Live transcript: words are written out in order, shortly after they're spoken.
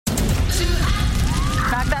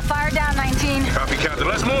Captain.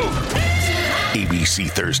 Let's move. ABC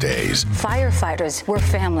Thursdays. Firefighters, we're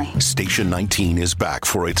family. Station 19 is back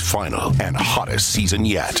for its final and hottest season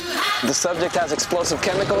yet. The subject has explosive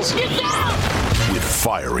chemicals. With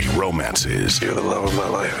fiery romances. You're the love of my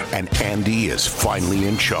life. And Andy is finally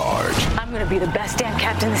in charge. I'm going to be the best damn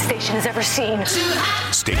captain the station has ever seen.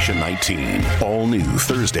 Station 19. All new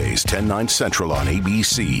Thursdays, 10/9 Central on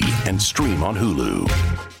ABC and stream on Hulu.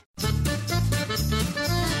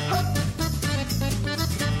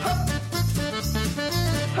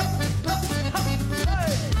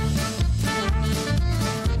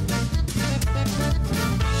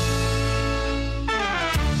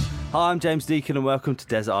 Hi, I'm James Deacon and welcome to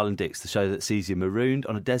Desert Island Dicks, the show that sees you marooned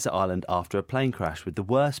on a desert island after a plane crash with the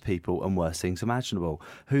worst people and worst things imaginable.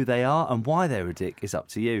 Who they are and why they're a dick is up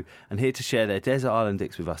to you. And here to share their Desert Island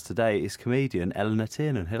Dicks with us today is comedian Eleanor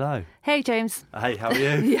Tiernan. Hello. Hey, James. Hey, how are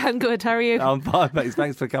you? Yeah, I'm good. How are you? I'm fine, thanks.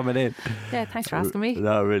 Thanks for coming in. Yeah, thanks for asking me.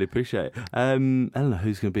 No, I really appreciate it. Eleanor,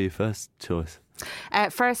 who's going to be your first choice?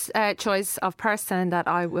 First choice of person that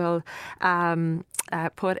I will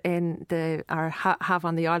put in have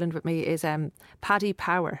on the island with me is Paddy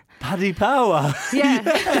Power. Paddy Power? Yeah.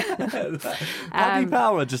 Paddy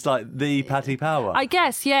Power, just like the Paddy Power? I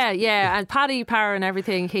guess, yeah. And Paddy Power and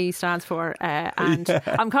everything he stands for. And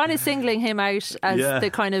I'm kind of singling him out as the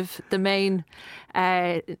kind of the main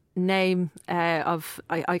name of,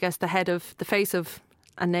 I guess, the head of, the face of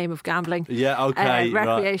a name of gambling. Yeah, okay.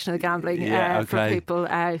 Recreational gambling for people.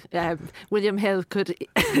 William Hill could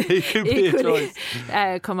He could be a choice.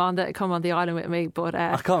 come on the island with me, but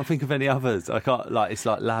I can't think of any others. I can't, like, it's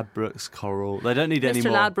like Ladbrokes, Coral. They don't need any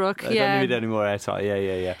Mr. more. Ladbroke, They don't need any more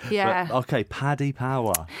airtime. Yeah. But, okay, Paddy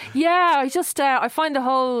Power. Yeah, I just I find the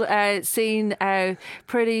whole scene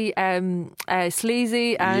pretty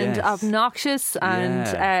sleazy and obnoxious,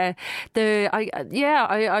 and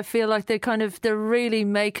I feel like they're really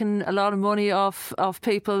making a lot of money off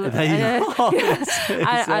people. I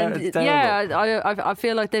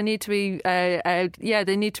feel like they need to be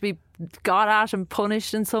they need to be got at and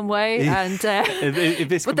punished in some way. And if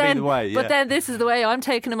this could be the way, but then this is the way I'm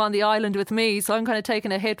taking them on the island with me, so I'm kind of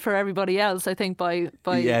taking a hit for everybody else, I think, by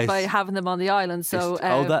having them on the island. So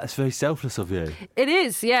that's very selfless of you. It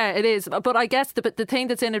is, it is. But I guess the thing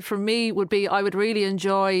that's in it for me would be I would really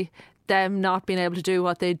enjoy them not being able to do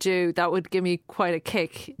what they do. That would give me quite a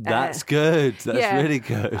kick. That's good. That's really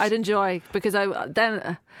good. I'd enjoy, because I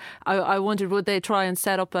wondered, would they try and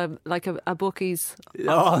set up a bookies?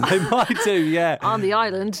 Oh, they might do, yeah, on the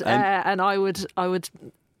island, and I would.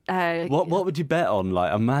 What would you bet on?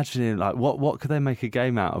 Like, imagining, like, what could they make a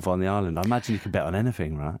game out of on the island? I imagine you could bet on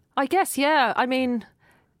anything, right? I guess, yeah. I mean,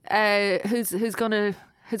 who's going to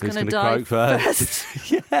die first?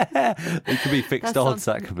 Yeah, it could be fixed odds.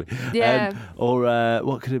 That could be, or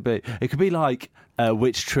what could it be? It could be like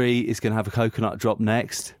which tree is going to have a coconut drop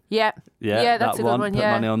next. Yeah, that's a good one. Put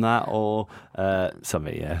money on that, or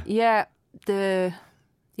something. Whether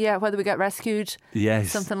we get rescued.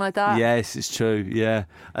 Yes, something like that. Yes, it's true. Yeah,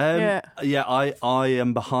 I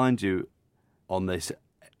am behind you on this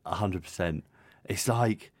 100%. It's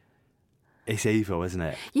like, it's evil, isn't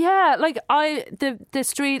it? Yeah, like the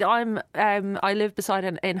street I live beside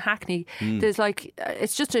in Hackney. There's like,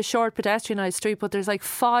 it's just a short pedestrianised street, but there's like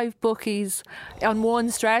 5 bookies on one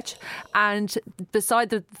stretch, and beside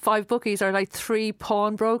the 5 bookies are like 3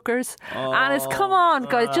 pawnbrokers. And it's, come on,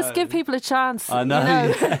 guys, just give people a chance. I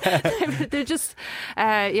know. They're just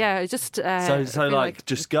so like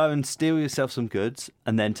just go and steal yourself some goods,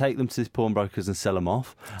 and then take them to these pawnbrokers and sell them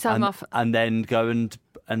off. And then go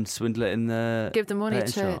and swindle it in the... Give the money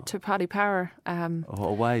to Paddy Power. What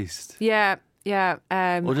a waste. Yeah.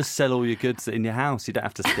 Or just sell all your goods in your house. You don't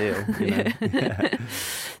have to steal. You know? Yeah.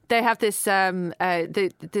 They have this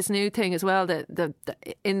this new thing as well, that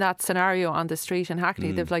in that scenario on the street in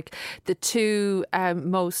Hackney, they've like the 2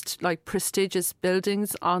 most like prestigious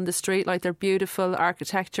buildings on the street, like they're beautiful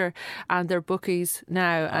architecture, and they're bookies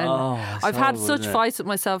now. And I've had such fights with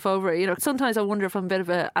myself over it. You know, sometimes I wonder if I'm a bit of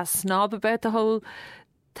a snob about the whole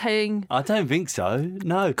thing. I don't think so.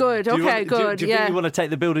 No. Good. Do you think You want to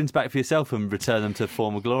take the buildings back for yourself and return them to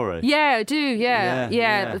former glory? Yeah, I do.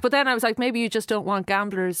 Yeah. But then I was like, maybe you just don't want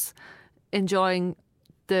gamblers enjoying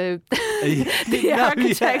the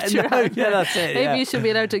architecture. That's it. Maybe you should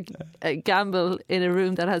be allowed to gamble in a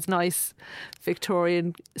room that has nice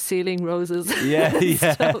Victorian ceiling roses. Yeah,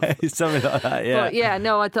 something like that. Yeah, but yeah.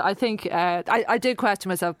 No, I think I did question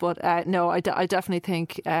myself, but no, I definitely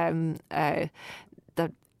think that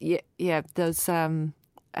those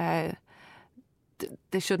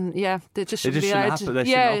they shouldn't. Yeah, they just It shouldn't just be shouldn't allowed. happen. They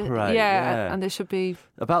shouldn't operate. Yeah. and they should be.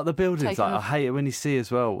 About the buildings, Taken like I off. hate it when you see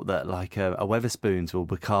as well that like a Weatherspoons will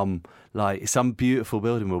become like some beautiful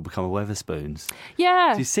building will become a Weatherspoons.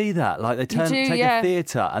 Yeah, Do you see that? Like they do, take yeah. a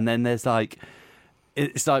theatre and then there's like.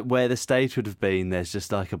 It's like where the stage would have been. There's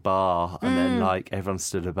just like a bar, and then like everyone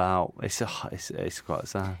stood about. It's quite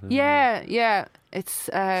sad. Isn't it? yeah. It's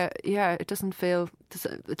it doesn't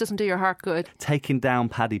do your heart good. Taking down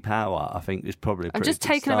Paddy Power, I think, is probably. I'm just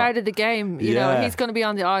taking him out of the game. You know, he's going to be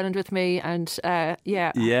on the island with me, and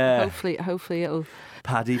hopefully it'll.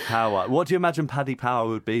 Paddy Power. What do you imagine Paddy Power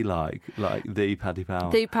would be like? Like the Paddy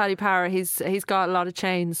Power. The Paddy Power. He's got a lot of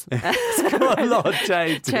chains. He's got a lot of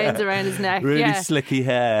chains. Chains around his neck. Really yeah. slicky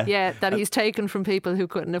hair. Yeah, that he's taken from people who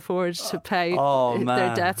couldn't afford to pay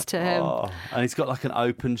their debts to him. And he's got like an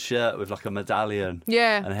open shirt with like a medallion.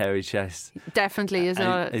 Yeah. And a hairy chest. Definitely is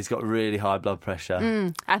not. He's got really high blood pressure.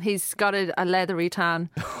 And he's got a leathery tan.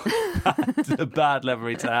 A bad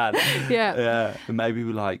leathery tan. Yeah. Yeah. And maybe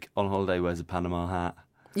like on holiday wears a Panama hat.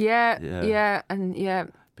 Yeah, and yeah.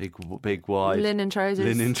 Big wide Linen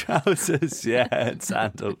trousers. yeah, and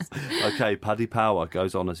sandals. Okay, Paddy Power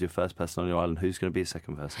goes on as your first person on your island. Who's going to be a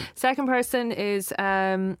second person? Second person is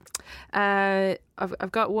I've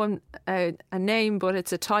got one a name, but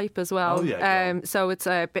it's a type as well. Oh, yeah, so it's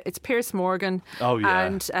Piers Morgan. Oh yeah,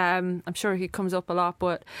 and I'm sure he comes up a lot.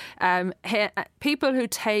 But people who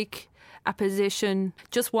take a position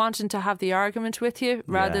just wanting to have the argument with you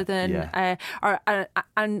rather than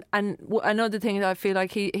and another thing that I feel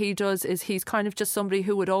like he does is he's kind of just somebody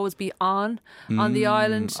who would always be on the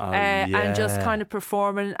island and just kind of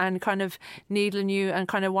performing and kind of needling you and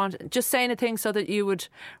kind of just saying a thing so that you would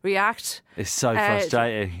react. It's so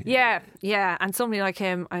frustrating. Yeah, and somebody like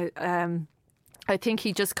him, I think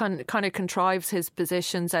he just kind of contrives his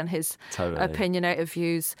positions and his opinionated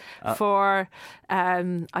views for,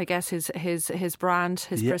 I guess, his brand,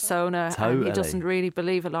 his persona. And he doesn't really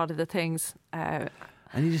believe a lot of the things. And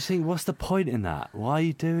you just think, what's the point in that? Why are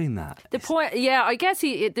you doing that? I guess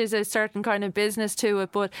there's a certain kind of business to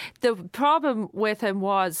it. But the problem with him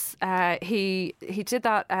was he did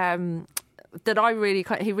that. That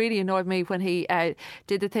he really annoyed me when he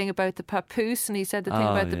did the thing about the papoose, and he said the thing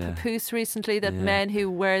about the papoose recently, that men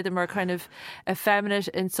who wear them are kind of effeminate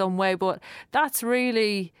in some way, but that's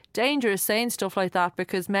really dangerous saying stuff like that,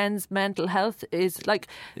 because men's mental health is like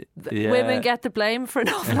women get the blame for an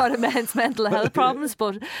awful lot of men's mental health problems,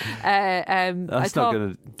 but that's not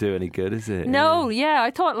going to do any good, is it? No,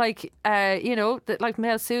 I thought that like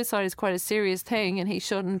male suicide is quite a serious thing, and he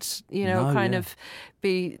shouldn't of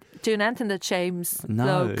be doing anything that shames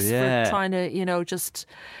blokes for trying to just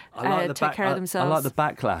take care of themselves. I like the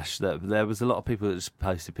backlash that there was a lot of people that just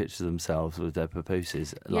posted pictures of themselves with their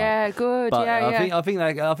papooses. Good. But I think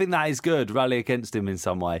that is good. Rally against him in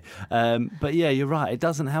some way. But yeah, you're right. It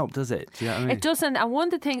doesn't help, does it? Do you know what I mean? It doesn't. And one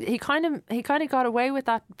of the things he kind of got away with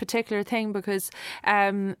that particular thing because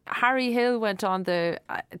Harry Hill went on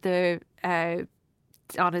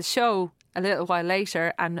on his show a little while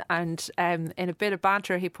later, and in a bit of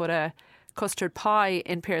banter he put a custard pie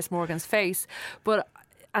in Piers Morgan's face,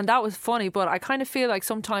 and that was funny. But I kind of feel like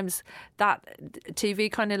sometimes that TV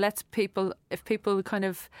kind of lets people, if people kind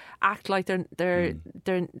of act like they're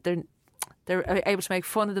able to make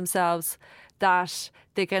fun of themselves, that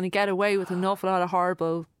they're going to get away with an awful lot of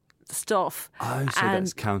horrible stuff. Oh, so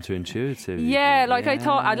that's counterintuitive. Yeah, I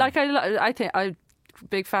think I.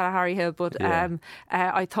 Big fan of Harry Hill, but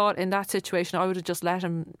I thought in that situation I would have just let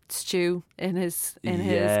him stew in his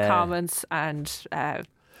comments, and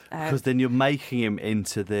because then you're making him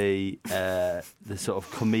into the sort of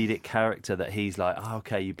comedic character that he's like,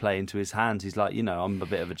 okay, you play into his hands. He's like, I'm a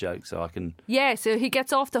bit of a joke, so I can. Yeah, so he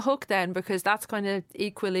gets off the hook then, because that's kind of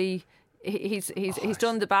equally. He's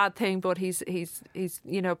done the bad thing, but he's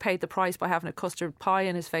paid the price by having a custard pie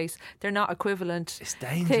in his face. They're not equivalent. It's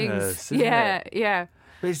dangerous. Things. Yeah.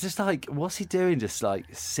 But it's just like, what's he doing? Just like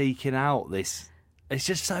seeking out this. It's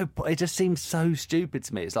just so. It just seems so stupid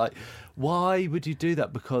to me. It's like, why would you do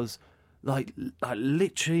that? Because like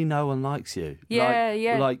literally no one likes you.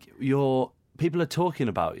 Yeah. Like people are talking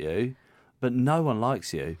about you, but no one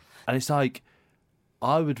likes you, and it's like.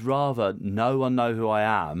 I would rather no one know who I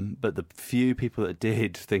am, but the few people that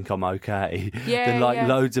did think I'm okay, than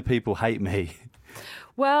loads of people hate me.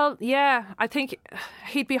 Well, yeah, I think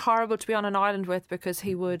he'd be horrible to be on an island with, because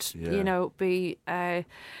he would, be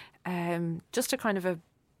just a kind of a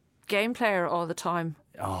game player all the time.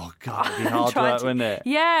 Oh, God, it'd be hard work, wouldn't it?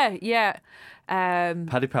 Yeah.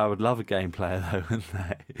 Paddy Power would love a game player, though, wouldn't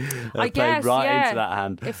they? I guess, into that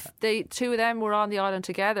hand. If the two of them were on the island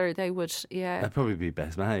together, they would, They'd probably be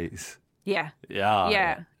best mates. Yeah.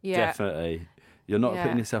 Yeah, Yeah. definitely. You're not Yeah.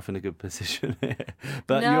 putting yourself in a good position here,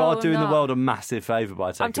 but you No, are doing I'm the not. world a massive favour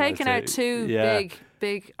by taking. I'm taking out two Yeah.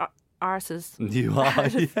 big arses. You are.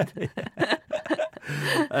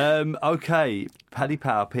 Okay, Paddy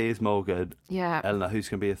Power, Piers Morgan. Yeah. Eleanor, who's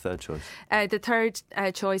going to be your third choice? The third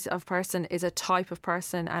choice of person is a type of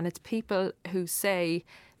person, and it's people who say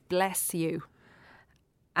 "bless you."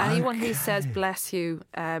 Anyone who says "bless you"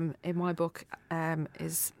 in my book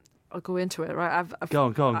is. I'll go into it, right? Go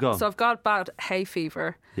on. So I've got bad hay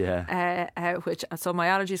fever. Yeah. So my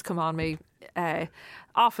allergies come on me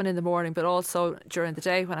often in the morning, but also during the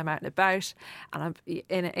day when I'm out and about, and I'm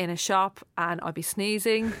in a shop, and I'll be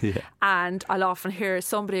sneezing, and I'll often hear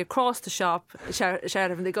somebody across the shop shout at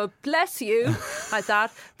them, and they go "bless you" like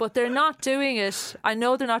that, but they're not doing it. I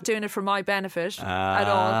know they're not doing it for my benefit at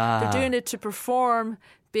all. They're doing it to perform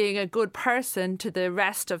being a good person to the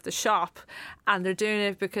rest of the shop, and they're doing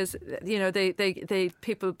it because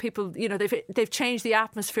people they've changed the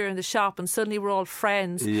atmosphere in the shop, and suddenly we're all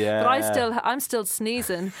friends. Yeah. But I'm still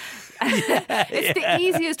sneezing. It's the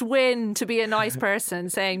easiest win to be a nice person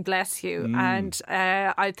saying "bless you," and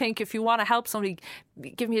I think if you want to help somebody,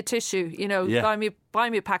 give me a tissue. Buy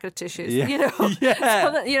me a packet of tissues. Yeah.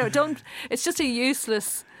 So don't. It's just a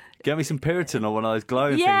useless. Get me some Puritan or one of those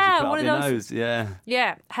glowing things you put one up of your those. nose. Yeah.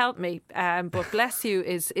 Yeah, help me. But "bless you"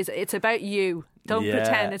 is it's about you. Don't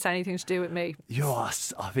pretend it's anything to do with me. I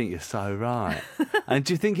think you're so right. And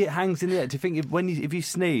do you think it hangs in the air? Do you think if you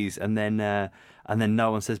sneeze and then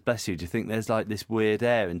no one says "bless you," do you think there's like this weird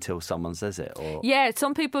air until someone says it? Or Yeah,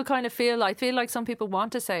 some people kind of feel like some people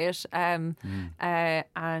want to say it,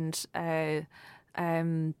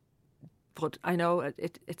 but I know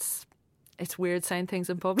it's weird saying things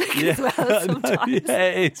in public as well sometimes. Yeah,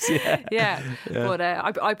 it is. Yeah. But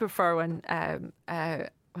I prefer when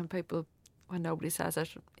nobody says it.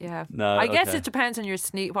 Yeah. No, I guess okay. it depends on your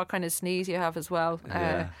what kind of sneeze you have as well.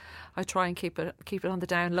 I try and keep it on the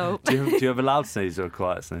down low. Do you have a loud sneeze or a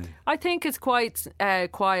quiet sneeze? I think it's quite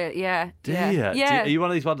quiet. Yeah. Do yeah. you? Yeah. Are you one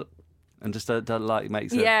of these ones and just don't like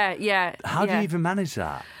makes it? Yeah. How do you even manage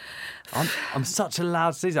that? I'm such a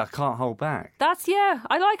loud sneezer, I can't hold back.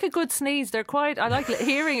 I like a good sneeze. I like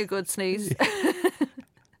hearing a good sneeze.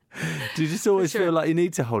 Do you just always Sure. feel like you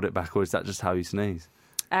need to hold it back, or is that just how you sneeze?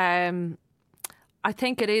 I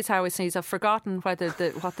think it is how I sneeze. I've forgotten what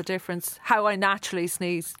the difference, how I naturally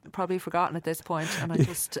sneeze. Probably forgotten at this point, and I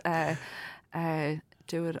just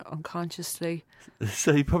do it unconsciously.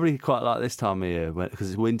 So you probably quite like this time of year because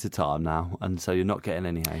it's winter time now, and so you're not getting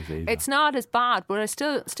any hay fever. It's not as bad, but I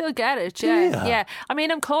still get it. Yeah. I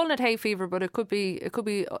mean, I'm calling it hay fever, but it could be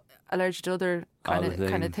allergic to other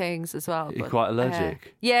kind of things as well. You're but, quite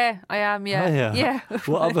allergic. Yeah, I am. Yeah. Oh, Yeah.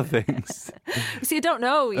 What other things? See, you don't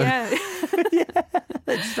know. Yeah.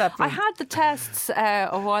 It just happened. I had the tests a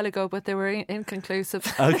while ago, but they were inconclusive.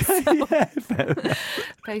 Okay, So, yeah, fair enough.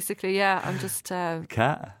 basically, yeah, I'm just.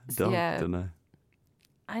 Cat, dog, Yeah. don't know.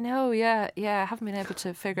 I know, yeah. I haven't been able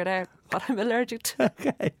to figure it out what I'm allergic to.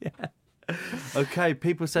 Okay,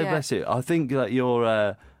 people say Yeah. bless you. I think that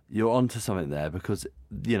you're onto something there because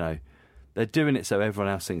they're doing it so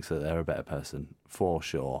everyone else thinks that they're a better person for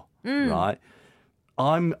sure, right?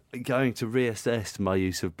 I'm going to reassess my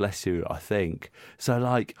use of bless you. I think so.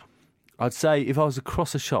 Like, I'd say if I was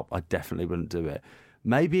across a shop, I definitely wouldn't do it.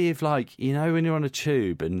 Maybe if when you're on a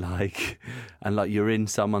tube and you're in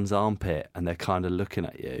someone's armpit and they're kind of looking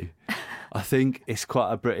at you, I think it's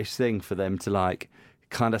quite a British thing for them to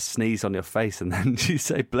kind of sneeze on your face and then you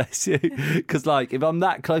say bless you. Because if I'm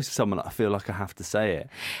that close to someone, I feel like I have to say it.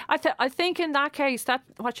 I think in that case, that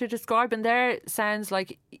what you're describing there sounds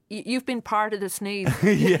like you've been part of the sneeze.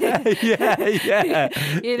 yeah.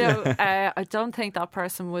 I don't think that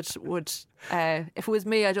person would. If it was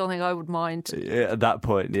me, I don't think I would mind. Yeah, at that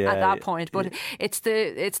point, yeah. At that point, but it's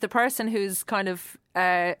the person who's kind of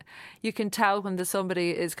you can tell when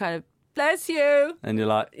somebody is kind of bless you, And you're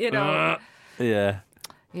like, yeah.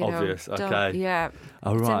 Obvious, don't- okay. Yeah.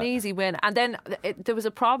 All It's right. an easy win. And then there was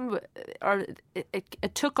a problem, or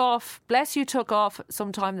it took off. Bless you took off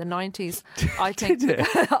sometime in the 90s, I think. Did it?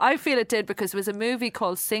 I feel it did because there was a movie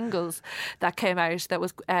called Singles that came out that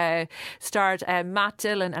was starred Matt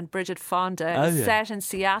Dillon and Bridget Fonda. It was set in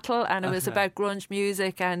Seattle, and it was about grunge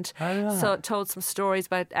music, and so it told some stories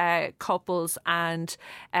about couples and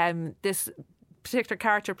this particular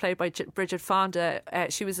character played by Bridget Fonda,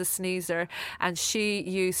 she was a sneezer, and she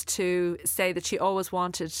used to say that she always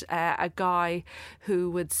wanted a guy who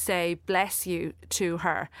would say bless you to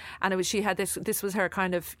her, and she had this was her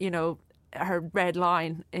kind of her red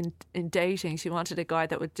line in dating. She wanted a guy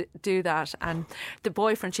that would do that, and the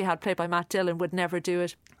boyfriend she had played by Matt Dillon would never do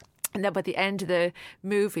it. And then by the end of the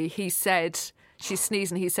movie, he said, she's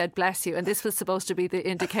sneezing, he said, bless you. And this was supposed to be the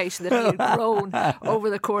indication that he had grown over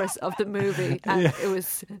the course of the movie. And it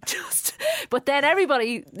was just... But then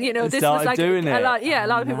everybody, you know, this was like a lot. Yeah, a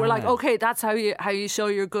lot of people were like, okay, that's how you show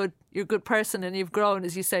you're a good person and you've grown,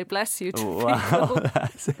 as you say, bless you to people.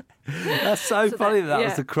 That's so funny that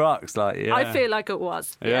was the crux. Like, yeah. I feel like it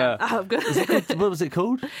was. Yeah. What was it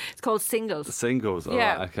called? It's called Singles. Singles. All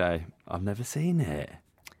right, okay. I've never seen it.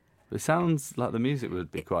 It sounds like the music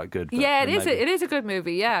would be quite good. Yeah, it is a good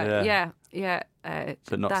movie. Yeah.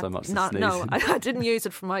 But not so much the sneezing. No, I didn't use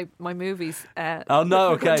it for my movies. Oh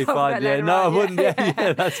no, okay, fine. Yeah, no, I wouldn't.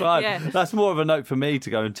 Yeah, that's fine. Yeah. That's more of a note for me to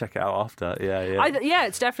go and check it out after. Yeah.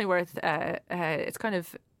 It's definitely worth. It's kind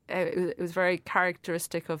of. It was very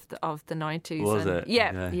characteristic of the 90s. Was it?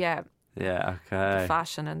 Yeah. Yeah. Okay. The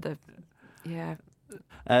fashion and the. Yeah.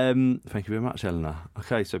 Thank you very much, Eleanor.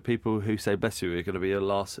 Okay, so people who say bless you are going to be your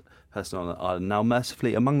last person on the island. Now,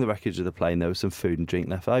 mercifully, among the wreckage of the plane, there was some food and drink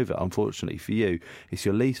left over. Unfortunately for you, it's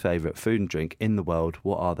your least favourite food and drink in the world.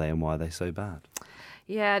 What are they and why are they so bad?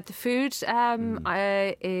 Yeah, the food I'm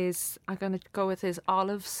going to go with is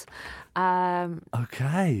olives.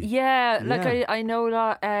 Okay. Yeah, like I know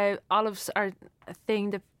that olives are a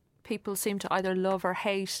thing that people seem to either love or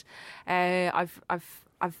hate. I've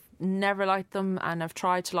never liked them, and I've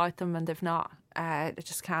tried to like them, and they've not. I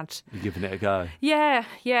just can't. You're giving it a go. Yeah.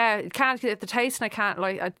 Can't get the taste, and I can't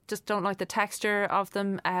like. I just don't like the texture of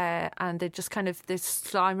them, and they just kind of they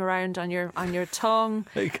slime around on your tongue.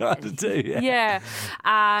 They kind of do. Yeah. Yeah,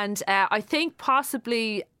 and I think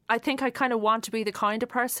possibly. I think I kind of want to be the kind of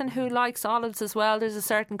person who likes olives as well. There's a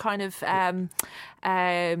certain kind of.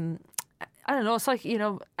 I don't know. It's like, you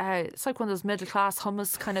know, it's like one of those middle class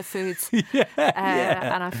hummus kind of foods.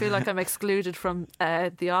 And I feel like I'm excluded from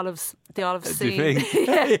the olives scene. Do you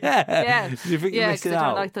think? Yeah. Do you think you're missing out? I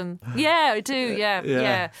don't like them. Yeah, I do.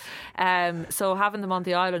 Yeah. So having them on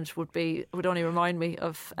the island would only remind me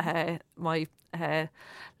of my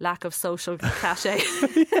lack of social cachet.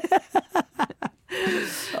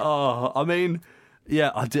 Oh, I mean.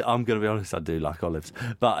 Yeah, I'm going to be honest, I do like olives.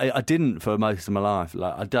 But I didn't for most of my life.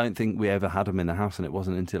 Like, I don't think we ever had them in the house, and it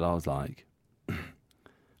wasn't until I was like,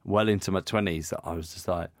 well into my 20s that I was just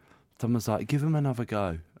like, someone's like, give them another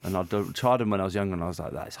go. And I tried them when I was younger, and I was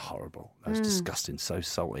like, that is horrible. That's disgusting, so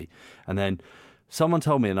salty. And then someone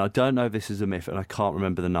told me, and I don't know if this is a myth, and I can't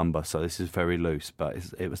remember the number, so this is very loose, but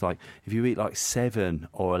it was like, if you eat like 7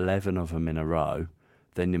 or 11 of them in a row,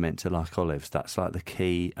 then you're meant to like olives. That's like the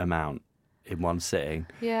key amount. In one sitting,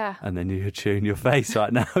 and then you're chewing your face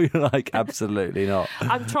right now. You're like, absolutely not.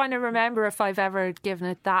 I'm trying to remember if I've ever given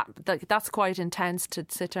it that. That's quite intense to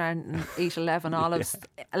sit down and eat 11 olives,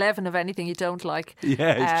 11 of anything you don't like.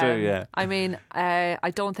 Yeah, it's true. Yeah, I mean,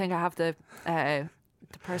 I don't think I have the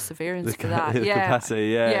perseverance for that. The capacity.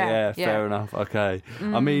 Yeah, yeah. Fair enough. Okay.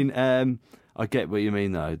 I mean, I get what you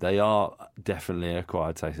mean though. They are definitely an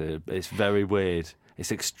acquired taste. It's very weird.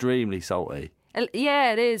 It's extremely salty.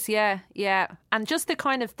 Yeah, it is. Yeah, and just the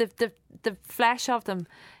kind of the flesh of them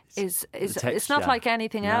is it's not like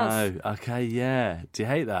anything else. No, okay, yeah. Do you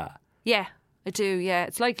hate that? Yeah, I do. Yeah,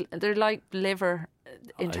 it's like they're like liver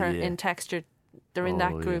in texture. They're in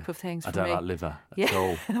that group of things. I for don't me. like liver at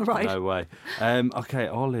all. Right? No way. Okay,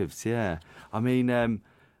 olives. Yeah. I mean,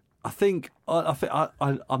 I think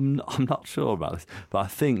I'm not sure about this, but I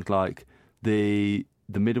think like the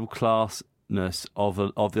middle class. Of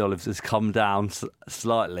the olives has come down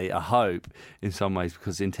slightly, I hope, in some ways,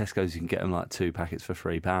 because in Tesco's you can get them like 2 packets for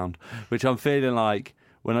 £3, which I'm feeling like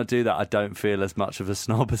when I do that I don't feel as much of a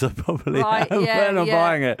snob as I probably am when I'm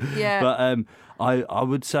buying it. Yeah. But I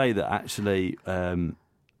would say that actually,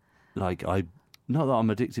 like not that I'm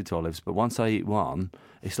addicted to olives, but once I eat one,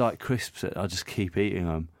 it's like crisps. I just keep eating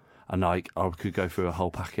them, and like I could go through a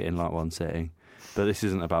whole packet in like one sitting. But this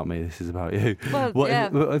isn't about me, this is about you. Well, what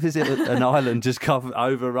if it's an island just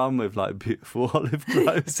overrun with like beautiful olive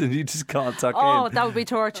groves and you just can't tuck in? Oh, that would be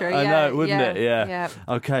torture. I know, wouldn't it? Yeah.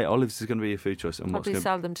 Okay, olives is going to be your food choice. And probably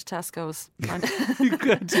sell them to Tesco's. You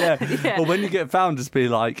could, yeah. Well, when you get found, just be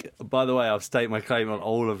like, by the way, I've staked my claim on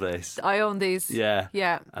all of this. I own these. Yeah.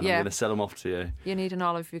 And I'm going to sell them off to you. You need an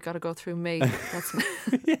olive, you've got to go through me. That's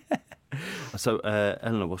yeah. So,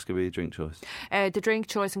 Eleanor, what's going to be your drink choice? The drink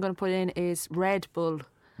choice I'm going to put in is Red Bull.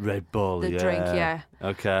 Red Bull, the drink, yeah.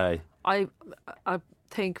 Okay. I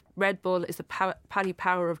think Red Bull is the Paddy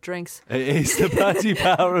Power of drinks. It is the Paddy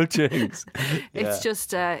Power of drinks. It's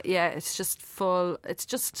just, it's just full. It's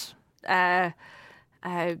just sugar.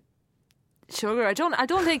 I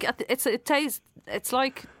don't think it tastes. It's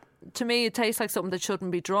like, to me, it tastes like something that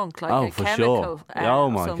shouldn't be drunk, like a for chemical. Sure. Oh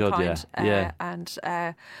my of some God, kind. yeah. And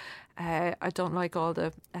I don't like all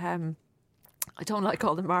the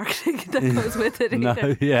marketing that goes with it either.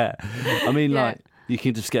 No, yeah. I mean, Yeah. like, you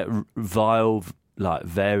can just get vile like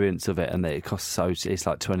variants of it, and it costs it's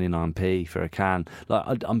like 29p for a can.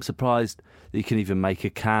 Like, I'm surprised that you can even make a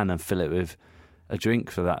can and fill it with a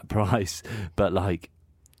drink for that price. But like,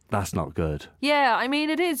 that's not good. Yeah, I mean,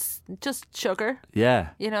 it is just sugar. Yeah.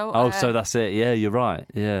 You know. Oh, so that's it. Yeah, you're right.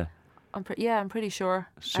 Yeah. I'm pretty sure.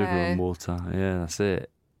 Sugar and water. Yeah, that's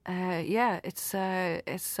it. Yeah, it's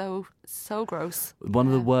so gross. One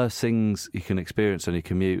of the worst things you can experience on your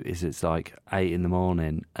commute is it's like 8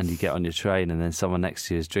 a.m. and you get on your train and then someone next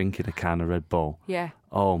to you is drinking a can of Red Bull. Yeah.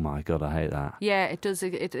 Oh my God, I hate that. Yeah, it does.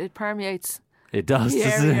 It permeates It does, the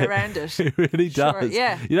doesn't area it? around it. It really Sure, does.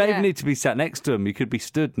 yeah, You don't yeah. even need to be sat next to them. You could be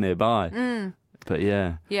stood nearby. But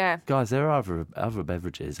yeah. Yeah. Guys, there are other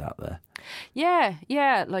beverages out there. Yeah,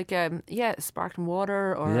 like sparkling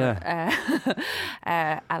water or a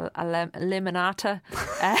limonata,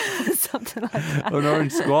 something like that. Or an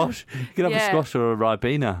orange squash. You can have a Yeah. squash or a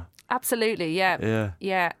Ribena. Absolutely, yeah.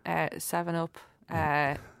 Yeah. 7-Up,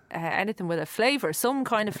 anything with a flavour, some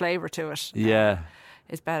kind of flavour to it. Yeah.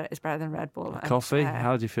 Is better than Red Bull. And, Coffee?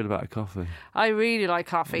 How do you feel about a coffee? I really like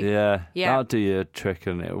coffee. Yeah. Yeah. That'll do you a trick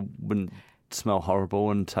and it wouldn't smell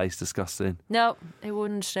horrible and taste disgusting. No, it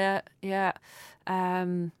wouldn't. Yeah.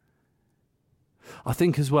 I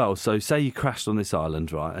think as well, so say you crashed on this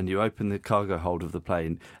island, right, and you open the cargo hold of the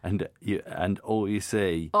plane and all you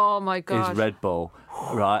see Oh my God. is Red Bull,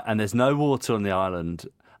 right, and there's no water on the island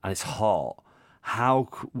and it's hot. How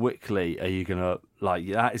quickly are you going to,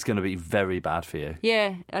 like, that is going to be very bad for you.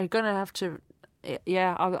 Yeah, I'm gonna have to.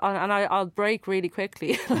 Yeah, I'll break really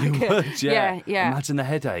quickly. Like, You would, yeah. Yeah. Imagine the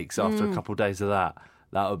headaches after a couple of days of that.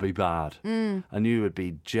 That would be bad. And you would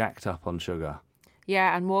be jacked up on sugar.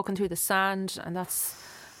 Yeah, and walking through the sand, and that's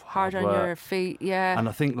hard on work. your feet. Yeah. And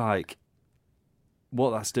I think, like, what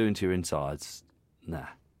that's doing to your insides, nah,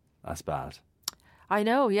 that's bad. I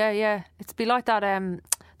know, yeah. It's be like that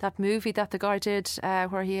movie that the guy did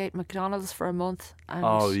where he ate McDonald's for a month. And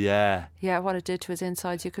Oh, yeah. yeah, what it did to his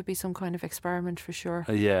insides. You could be some kind of experiment for sure.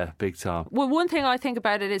 Yeah, big time. Well, one thing I think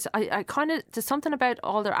about it is I kind of, there's something about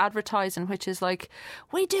all their advertising which is like,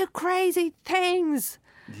 we do crazy things.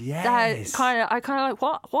 Yes. That I kind of like,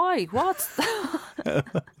 what? Why? What's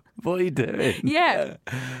What are you doing? Yeah.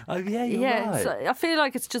 Oh, yeah, you're yeah? right. So I feel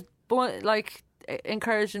like it's just like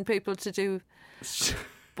encouraging people to do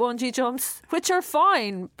bungee jumps, which are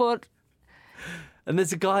fine, but And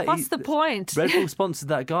there's a guy. what's the point? Red Bull sponsored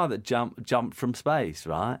that guy that jumped from space,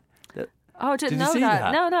 right? Oh, I didn't Did you know see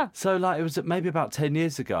that. No. So, like, it was maybe about 10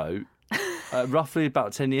 years ago, roughly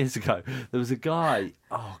about 10 years ago, there was a guy,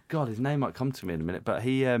 oh, God, his name might come to me in a minute, but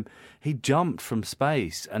he jumped from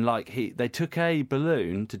space and, like, they took a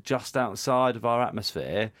balloon to just outside of our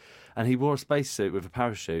atmosphere and he wore a spacesuit with a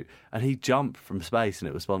parachute and he jumped from space and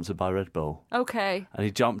it was sponsored by Red Bull. Okay. And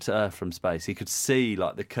he jumped to Earth from space. He could see,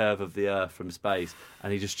 like, the curve of the Earth from space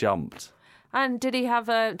and he just jumped. And did he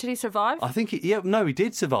survive? I think, he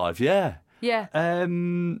did survive, yeah. Yeah.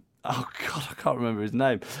 Oh God, I can't remember his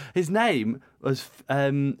name. His name was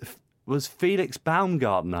Felix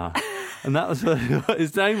Baumgartner, and that was what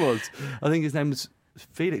his name was. I think his name was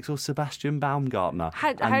Felix or Sebastian Baumgartner.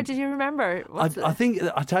 How did you remember? I think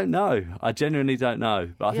I don't know. I genuinely don't know.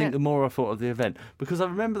 But I Yeah. think the more I thought of the event, because I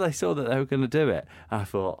remember they saw that they were going to do it, and I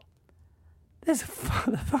thought, "There's the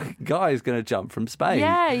fucking guy who's going to jump from space."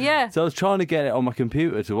 Yeah. So I was trying to get it on my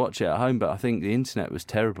computer to watch it at home, but I think the internet was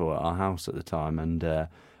terrible at our house at the time, and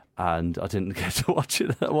I didn't get to watch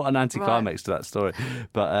it. What an anticlimax to that story.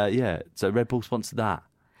 But yeah, so Red Bull sponsored that.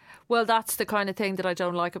 Well, that's the kind of thing that I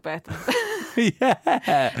don't like about them.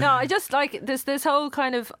 Yeah. No, I just like this whole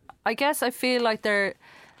kind of. I guess I feel like they're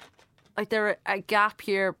a gap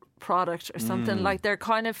year product or something. Like they're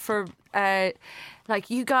kind of for like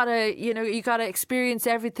you gotta experience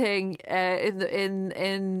everything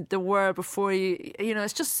in the world before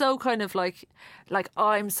it's just so kind of like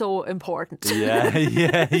I'm so important. Yeah.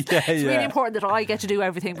 It's really important that I get to do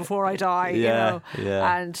everything before I die. Yeah.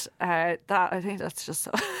 And that I think that's just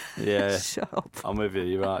so. Yeah. Shut up. I'm with you.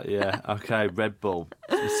 You're right. Yeah. Okay. Red Bull,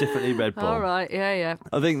 specifically Red Bull. All right. Yeah.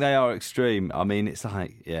 I think they are extreme. I mean, it's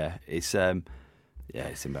like, it's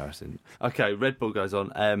embarrassing. Okay, Red Bull goes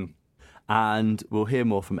on, and we'll hear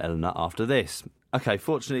more from Eleanor after this. Okay,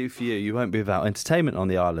 fortunately for you, you won't be without entertainment on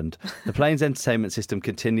the island. The plane's entertainment system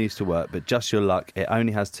continues to work, but just your luck, it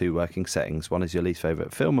only has 2 working settings. One is your least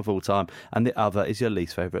favourite film of all time, and the other is your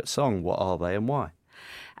least favourite song. What are they and why?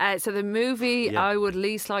 So the movie I would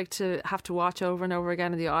least like to have to watch over and over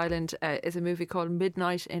again on the island is a movie called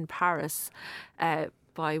Midnight in Paris,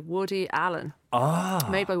 by Woody Allen.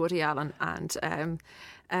 Made by Woody Allen, and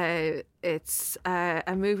it's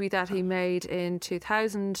a movie that he made in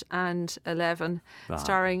 2011,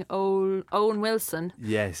 starring Owen Wilson.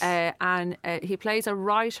 Yes. And he plays a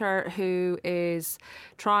writer who is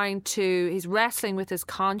he's wrestling with his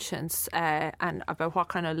conscience and about what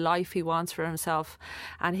kind of life he wants for himself.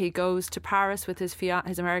 And he goes to Paris with his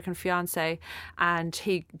American fiancée, and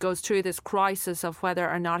he goes through this crisis of whether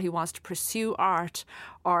or not he wants to pursue art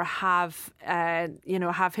or have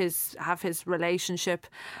his relationship.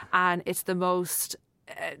 And it's the most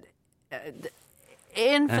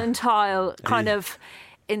infantile kind of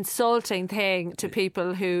insulting thing to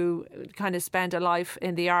people who kind of spend a life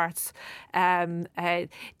in the arts. The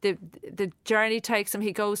journey takes him.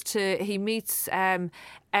 He meets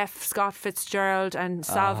F. Scott Fitzgerald and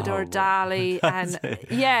Salvador Dali, and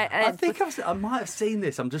I think I might have seen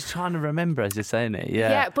this. I'm just trying to remember as you're saying it.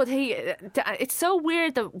 Yeah, but it's so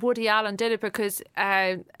weird that Woody Allen did it because,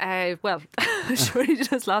 I'm sure he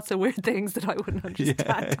does lots of weird things that I wouldn't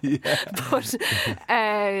understand. But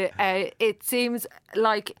it seems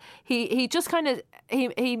like he just kind of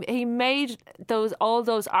he made all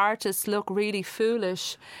those artists look really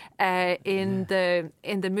foolish in the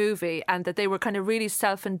movie, and that they were kind of really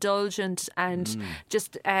self-indulgent and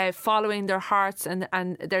just following their hearts and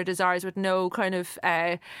their desires with no kind of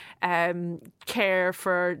care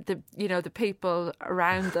for the people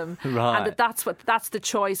around them. Right. And that's the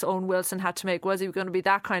choice Owen Wilson had to make. Was he going to be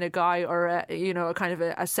that kind of guy, or a kind of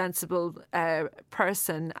a sensible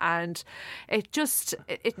person? And it just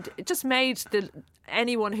made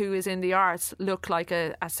anyone who is in the arts look like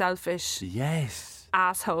a selfish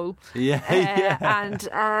asshole. And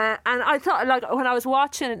I thought, like, when I was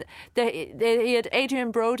watching he had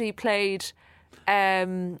Adrian Brody played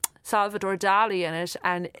Salvador Dali in it,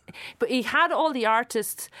 but he had all the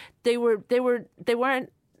artists. They were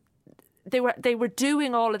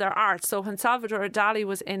doing all of their art. So when Salvador Dali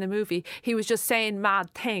was in the movie, he was just saying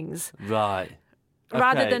mad things. Right.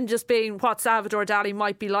 Rather than just being what Salvador Dali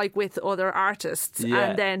might be like with other artists,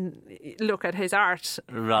 and then look at his art.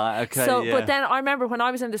 Right, okay. So, but then I remember when I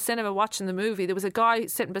was in the cinema watching the movie, there was a guy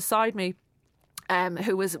sitting beside me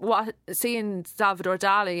who was seeing Salvador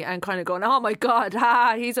Dali and kind of going, "Oh my God,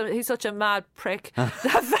 he's such a mad prick." Like,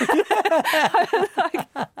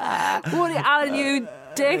 Woody Allen, you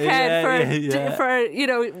dickhead, for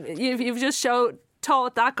you've just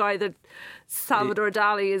taught that guy that Salvador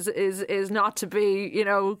Dali is not to be,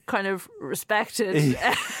 kind of respected in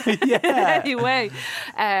any way.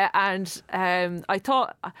 And I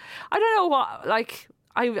thought, I don't know what, like,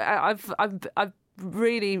 I've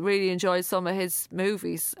really, really enjoyed some of his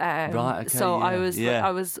movies. Right, okay, so I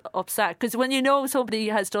was upset because when somebody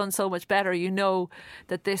has done so much better,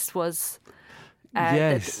 that this was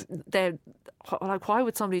like, why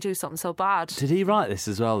would somebody do something so bad? Did he write this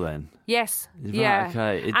as well then? Yes. Right, yeah.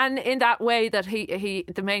 Okay. And in that way that he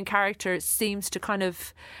the main character seems to kind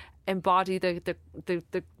of embody the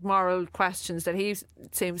moral questions that he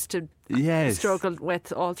seems to struggle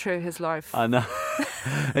with all through his life. I know.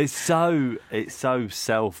 It's so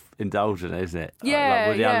self-indulgent, isn't it? Yeah. Like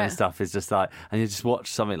Woody Allen stuff is just like, and you just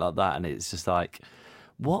watch something like that and it's just like,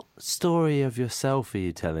 what story of yourself are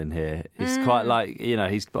you telling here? It's quite like,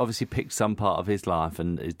 he's obviously picked some part of his life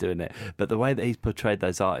and is doing it, but the way that he's portrayed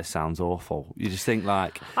those artists sounds awful. You just think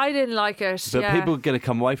like... I didn't like it, But people are going to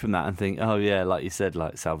come away from that and think, oh yeah, like you said,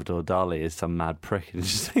 like Salvador Dali is some mad prick, and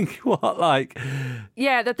just think, what, like...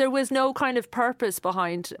 Yeah, that there was no kind of purpose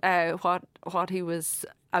behind what he was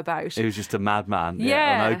about. He was just a madman,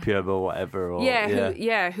 on opium or whatever. Or,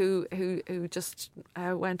 who just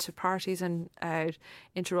went to parties and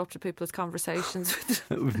interrupted people's conversations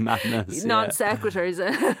with madness, non sequiturs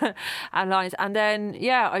and lines. And then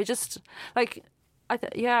I just like I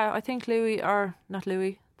think Woody Allen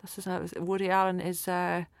is.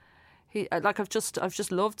 I've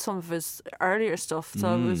just loved some of his earlier stuff,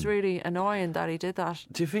 so it was really annoying that he did that.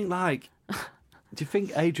 Do you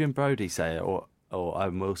think Adrian Brody, say, or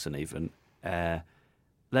Owen Wilson even, they're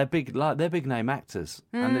big name actors,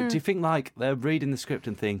 and do you think like they're reading the script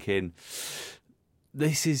and thinking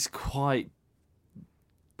this is quite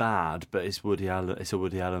bad, but it's a Woody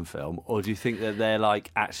Allen film, or do you think that they're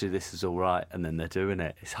like, actually this is all right, and then they're doing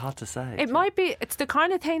it? It's hard to say. It's the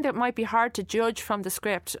kind of thing that might be hard to judge from the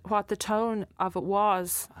script what the tone of it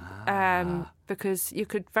was, because you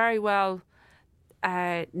could very well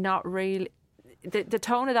not really. The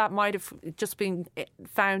tone of that might have just been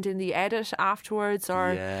found in the edit afterwards,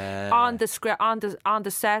 or on the script, on the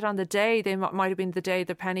set on the day. They might have been the day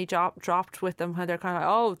the penny dropped with them, when they're kind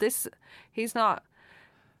of like, he's not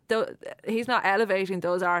he's not elevating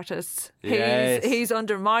those artists. Yes. He's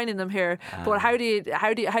undermining them here. But how do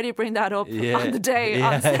you bring that up on the day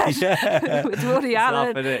on Yeah. set with Woody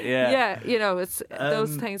Allen? Laughing at it, yeah. You know, it's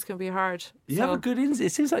those things can be hard. You have a good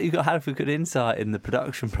it seems like you have a good insight in the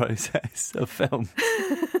production process of film.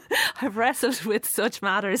 I've wrestled with such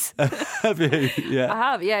matters. Have you? Yeah. I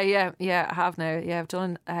have, yeah, I have now. Yeah, I've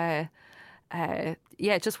done,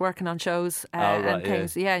 just working on shows and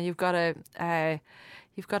things. Yeah, you've got to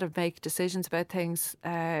make decisions about things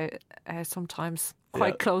sometimes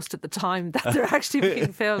quite close to the time that they're actually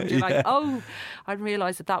being filmed. You're like, oh, I didn't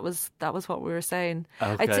realise that was what we were saying.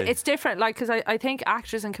 Okay. It's different, like, because I think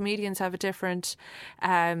actors and comedians have a different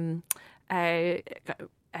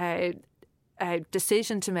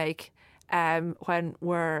decision to make when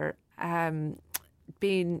we're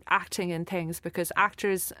acting in things, because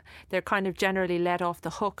actors, they're kind of generally let off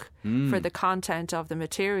the hook for the content of the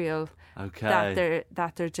material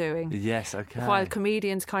that they're doing. Yes, okay. While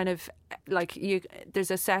comedians kind of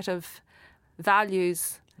there's a set of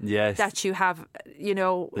values that you have, you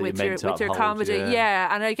know, with your comedy.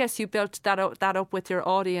 Yeah, and I guess you built that up with your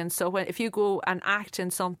audience. So if you go and act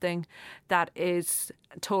in something that is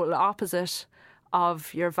total opposite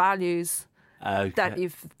of your values that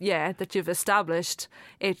you've established,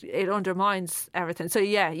 it undermines everything. So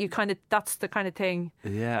you kind of, that's the kind of thing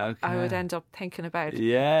I would end up thinking about.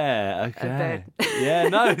 Yeah, okay. Yeah,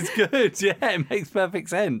 no, it's good. Yeah, it makes perfect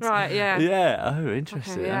sense. Right, yeah. Yeah, oh,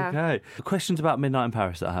 interesting. Okay. Okay. Questions about Midnight in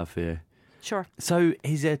Paris that I have for you. Sure. So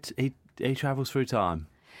he travels through time.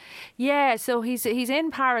 Yeah, so he's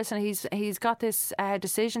in Paris and he's got this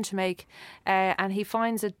decision to make, and he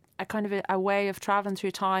finds a kind of a way of travelling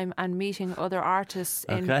through time and meeting other artists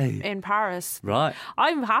in Paris. Right.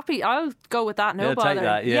 I'm happy. I'll go with that. No bother. Take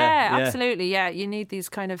that, absolutely. Yeah, you need these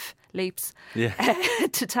kind of leaps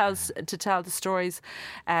to tell the stories.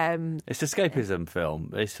 It's escapism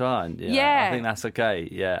film. It's fine. Yeah. I think that's okay.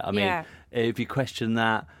 Yeah, I mean, if you question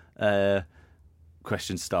that.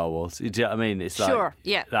 Question Star Wars. Do you know what I mean? It's like, sure,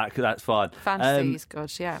 yeah. That's fine. Fantasy is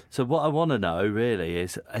good, yeah. So what I want to know really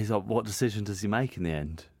is like, what decision does he make in the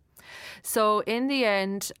end? So in the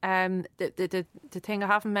end, the thing I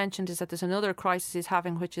haven't mentioned is that there's another crisis he's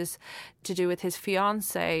having, which is to do with his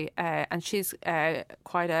fiancée, and she's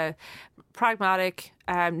quite a pragmatic,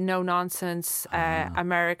 no nonsense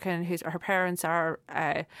American. Her parents are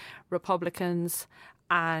Republicans.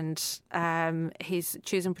 And he's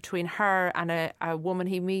choosing between her and a woman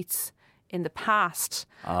he meets in the past,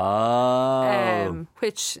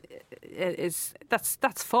 which is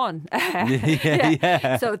that's fun.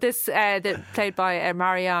 So this played by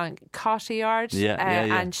Marianne Cotillard,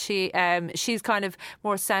 and she's kind of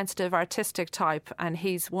more sensitive, artistic type, and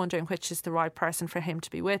he's wondering which is the right person for him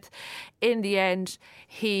to be with. In the end,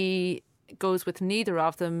 he goes with neither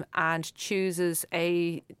of them and chooses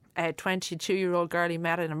a 22-year-old girl he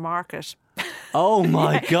met in a market. Oh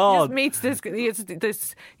my God! He just meets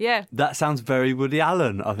this. Yeah. That sounds very Woody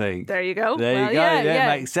Allen, I think. There you go. There you go. Yeah,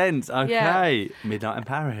 it makes sense. Okay. Midnight in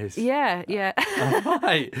Paris. Yeah. All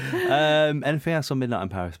right. Anything else on Midnight in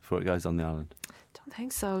Paris before it goes on the island? Don't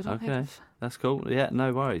think so. That's cool. Yeah,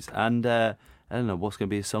 no worries. And I don't know, what's going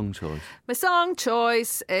to be your song choice? My song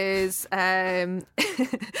choice is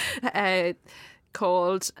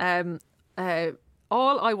called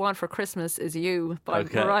All I Want for Christmas Is You by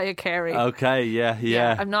Mariah Carey. Okay,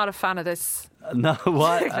 yeah. I'm not a fan of this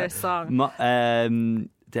particular song.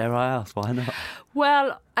 Dare I ask, why not?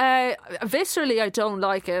 Well, viscerally, I don't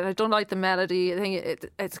like it. I don't like the melody. I think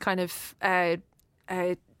it's kind of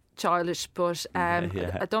childish, but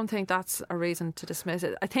I don't think that's a reason to dismiss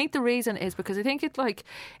it. I think the reason is because I think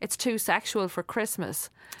it's too sexual for Christmas.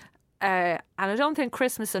 And I don't think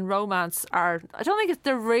Christmas and romance are... I don't think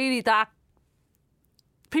they're really that...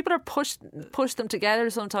 People are push them together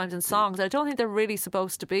sometimes in songs. I don't think they're really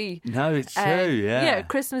supposed to be. No, it's true. Yeah,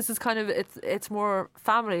 Christmas is kind of it's more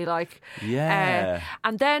family like. Yeah.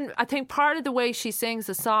 And then I think part of the way she sings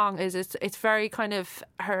the song is it's very kind of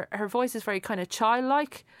her voice is very kind of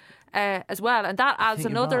childlike as well, and that adds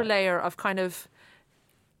another layer of kind of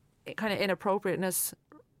inappropriateness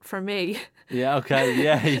for me. Yeah, okay,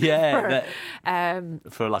 yeah.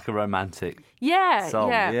 For like a romantic song.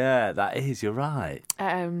 Yeah, that is, you're right.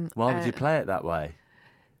 Why would you play it that way?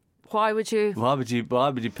 Why would you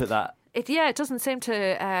put that? It doesn't seem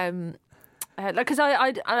to because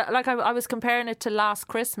I was comparing it to Last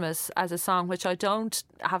Christmas as a song, which I don't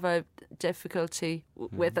have a difficulty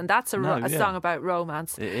with, and that's a song about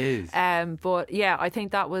romance. It is. But yeah, I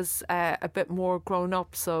think that was a bit more grown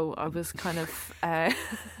up, so I was kind of I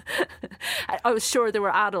was sure there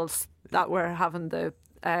were adults that were having the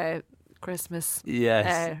Christmas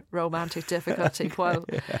Yes. romantic difficulty. While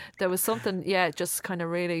there was something, just kind of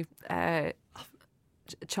really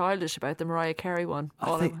childish about the Mariah Carey one.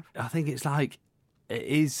 I think it's like, it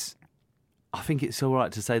is, I think it's all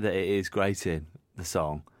right to say that it is grating, the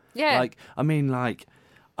song. Yeah. Like, I mean, like,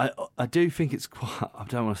 I do think it's quite, I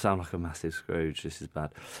don't want to sound like a massive Scrooge, this is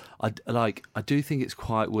bad. I do think it's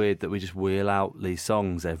quite weird that we just wheel out these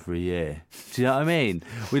songs every year. Do you know what I mean?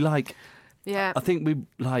 We like, Yeah. I think we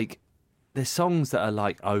like, there's songs that are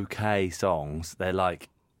like okay songs. They're like,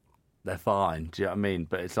 they're fine. Do you know what I mean?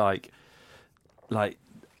 But it's like,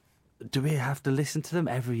 do we have to listen to them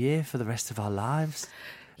every year for the rest of our lives?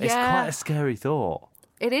 It's quite a scary thought.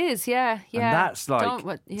 It is, yeah. And that's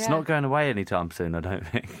like, it's not going away anytime soon, I don't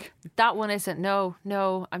think. That one isn't, no.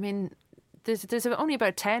 I mean, there's only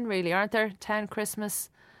about 10 really, aren't there? 10 Christmas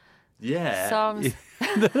songs.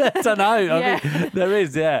 I don't know. Yeah. I mean, there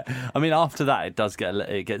is, yeah. I mean, after that,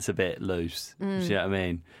 it gets a bit loose. Do you know what I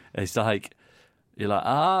mean? It's like, you're like,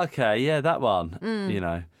 okay, yeah, that one, you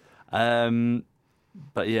know.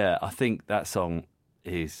 But yeah, I think that song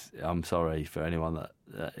is, I'm sorry for anyone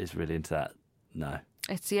that is really into that. No.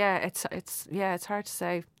 It's hard to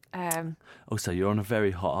say. Also, you're on a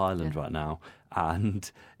very hot island right now,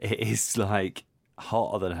 and it is like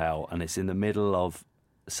hotter than hell, and it's in the middle of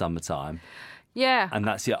summertime. Yeah. And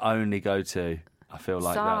that's your only go-to. I feel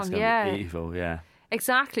like that's Song, going to be evil, yeah.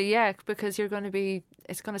 Exactly, yeah, because it's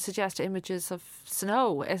going to suggest images of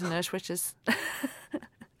snow, isn't it? Which is...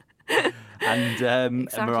 And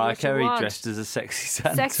Exactly Mariah what you Carey want. dressed as a sexy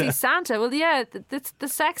Santa. Sexy Santa. Well, yeah, the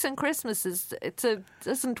sex in Christmas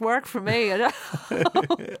doesn't work for me.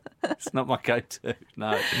 It's not my go-to.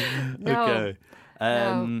 No. No. Okay.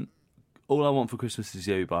 No. All I Want for Christmas Is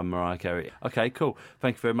You by Mariah Carey. Okay, cool.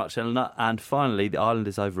 Thank you very much, Eleanor. And finally, the island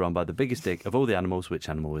is overrun by the biggest dick of all the animals. Which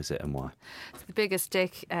animal is it and why? The biggest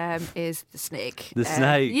dick is the snake. The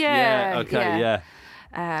snake. Yeah. Okay. Yeah.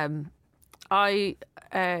 I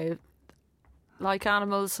like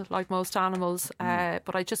animals, like most animals,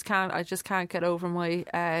 but I just can't get over my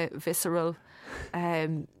visceral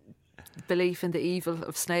belief in the evil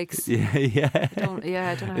of snakes. Yeah. I don't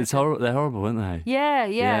know. It's horrible. They're horrible, aren't they?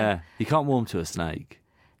 Yeah. You can't warm to a snake.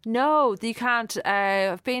 No, you can't.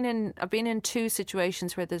 I've been in two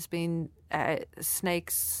situations where there's been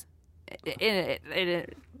snakes in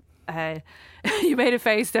it. You made a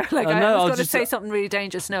face there, like I was going to say something really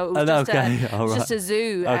dangerous. No, it was just a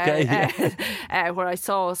zoo where I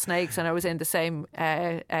saw snakes, and I was in the same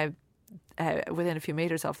within a few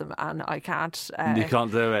metres of them, and I can't. You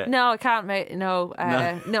can't do it. No, I can't. No.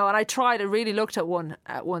 And I tried. I really looked at one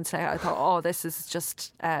snake. I thought, oh, this is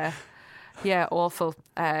just. Awful.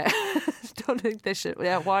 Don't think they should.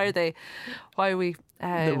 Yeah, why are we?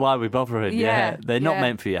 Why are we bothering? Yeah, they're not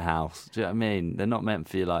meant for your house. Do you know what I mean? They're not meant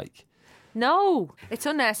for you, like. No, it's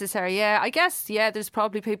unnecessary. Yeah, I guess. Yeah, there's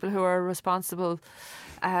probably people who are responsible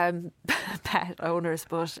pet owners,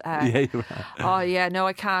 but Yeah, you're right. oh yeah, no,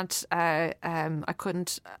 I can't. I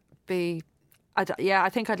couldn't be. I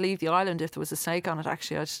think I'd leave the island if there was a snake on it.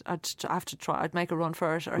 Actually, I'd have to try. I'd make a run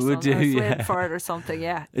for it, or Would something, you? or swim Yeah. for it, or something.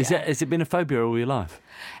 Yeah. Has it been a phobia all your life?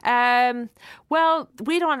 Well,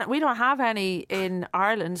 we don't have any in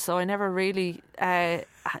Ireland, so I never really gave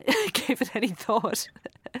it any thought.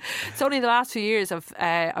 It's only the last few years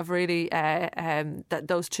I've really that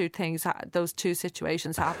those two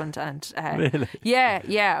situations happened, and Really?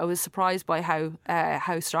 yeah, I was surprised by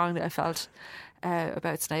how strongly I felt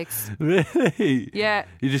about snakes. Really? Yeah.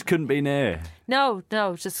 You just couldn't be near. No,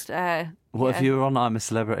 just. What if you were on I'm a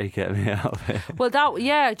Celebrity? Get me out of it. Well,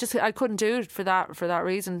 I couldn't do it for that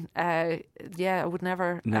reason. I would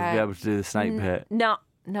never. Never be able to do the snake bit.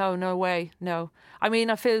 No way. No. I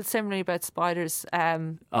mean, I feel similarly about spiders.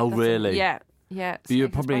 Oh, really? Yeah. But you're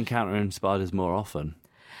probably encountering spiders more often.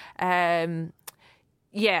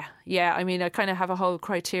 Yeah. I mean, I kind of have a whole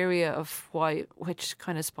criteria of which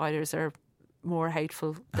kind of spiders are more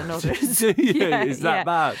hateful than others. Do you? Is that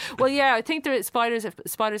bad? Well, yeah, I think spiders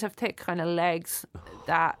have thick kind of legs.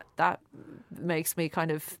 That makes me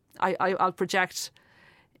kind of I'll project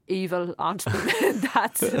evil onto them in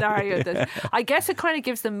that scenario. I guess it kind of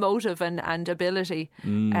gives them motive and ability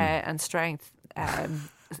and strength.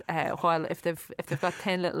 While if they've got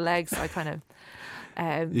thin little legs, I kind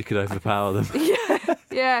of You could overpower them.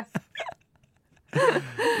 yeah.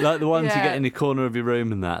 Like the ones you get in the corner of your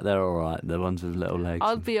room and that, they're all right. The ones with little legs.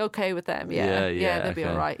 I'll be okay with them. Yeah, they'll be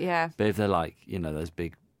all right. Yeah. But if they're like, those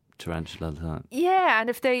big tarantulas, like. Yeah, and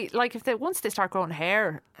if they once they start growing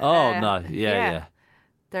hair. Oh no! Yeah.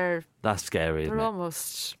 That's scary. They're Isn't it?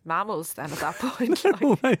 almost mammals then at that point.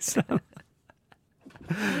 Almost.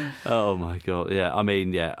 Oh my God! Yeah, I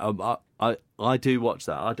mean, yeah, I do watch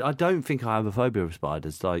that. I don't think I have a phobia of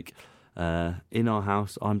spiders. Like in our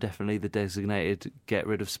house, I'm definitely the designated get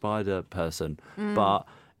rid of spider person. But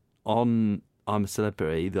I'm a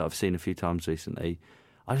Celebrity that I've seen a few times recently.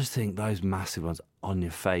 I just think those massive ones on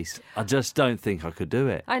your face, I just don't think I could do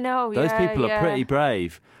it. I know, Those people are pretty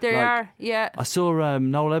brave. They are, yeah. I saw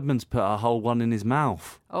Noel Edmonds put a whole one in his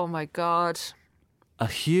mouth. Oh my God. A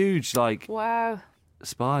huge, Wow.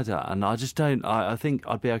 spider. And I just don't, I think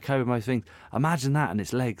I'd be okay with most things. Imagine that and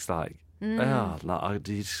its legs, you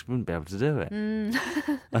just wouldn't be able to do it.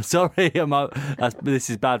 I'm sorry, this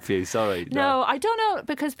is bad for you, sorry. No, I don't know,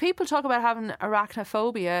 because people talk about having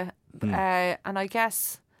arachnophobia, and I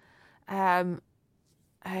guess, I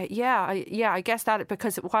guess that,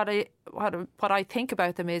 because what I think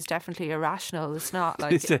about them is definitely irrational. It's not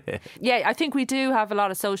like Is it? Yeah, I think we do have a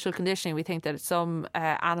lot of social conditioning. We think that some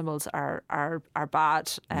animals are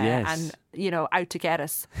bad Yes. and out to get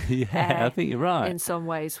us. Yeah, I think you're right. in some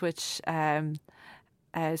ways, which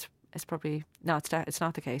is probably it's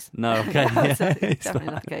not the case. No, okay, It's it's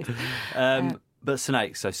definitely not the case. But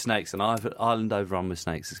snakes, and Island overrun with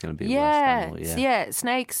snakes is going to be the worst Yeah, animal, yeah,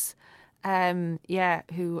 snakes. Who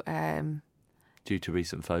due to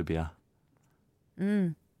recent phobia,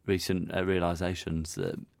 recent realisations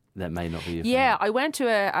that may not be your Yeah, thing. I went to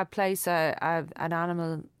a place, an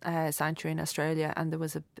animal sanctuary in Australia, and there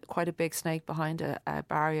was quite a big snake behind a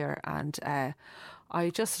barrier, and I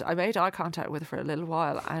made eye contact with it for a little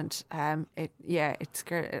while, and it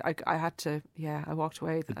scared. I had to. Yeah, I walked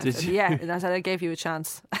away. Did you? Yeah, and I said I gave you a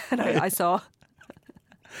chance, and I saw.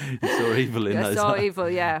 You saw evil in I those saw eyes. evil.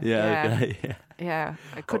 Yeah. Yeah, okay, yeah. Yeah,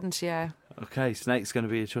 I couldn't. Yeah. Okay, snake's going to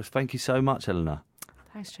be a choice. Thank you so much, Eleanor.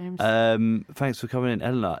 Thanks, James. Thanks for coming in,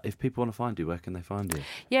 Eleanor. If people want to find you, where can they find you?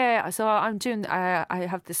 Yeah, so I'm doing. I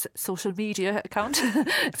have this social media account.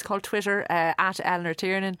 It's called Twitter at Eleanor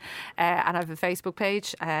Tiernan, and I have a Facebook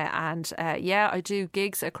page. I do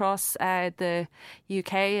gigs across the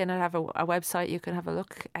UK, and I have a website you can have a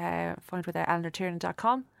look. Find with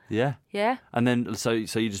eleanortiernan.com. Yeah. Yeah. And then, so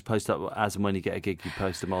you just post up as and when you get a gig, you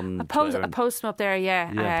post them on Twitter. I post them up there,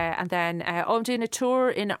 yeah. Yeah. And then I'm doing a tour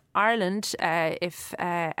in Ireland. If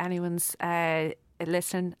anyone's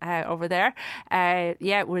listening over there,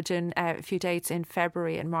 we're doing a few dates in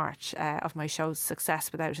February and March of my show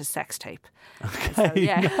Success Without a Sex Tape. Okay, So,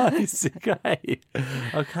 yeah. nice. Okay.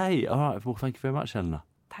 Okay. All right. Well, thank you very much, Eleanor.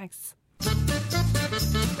 Thanks.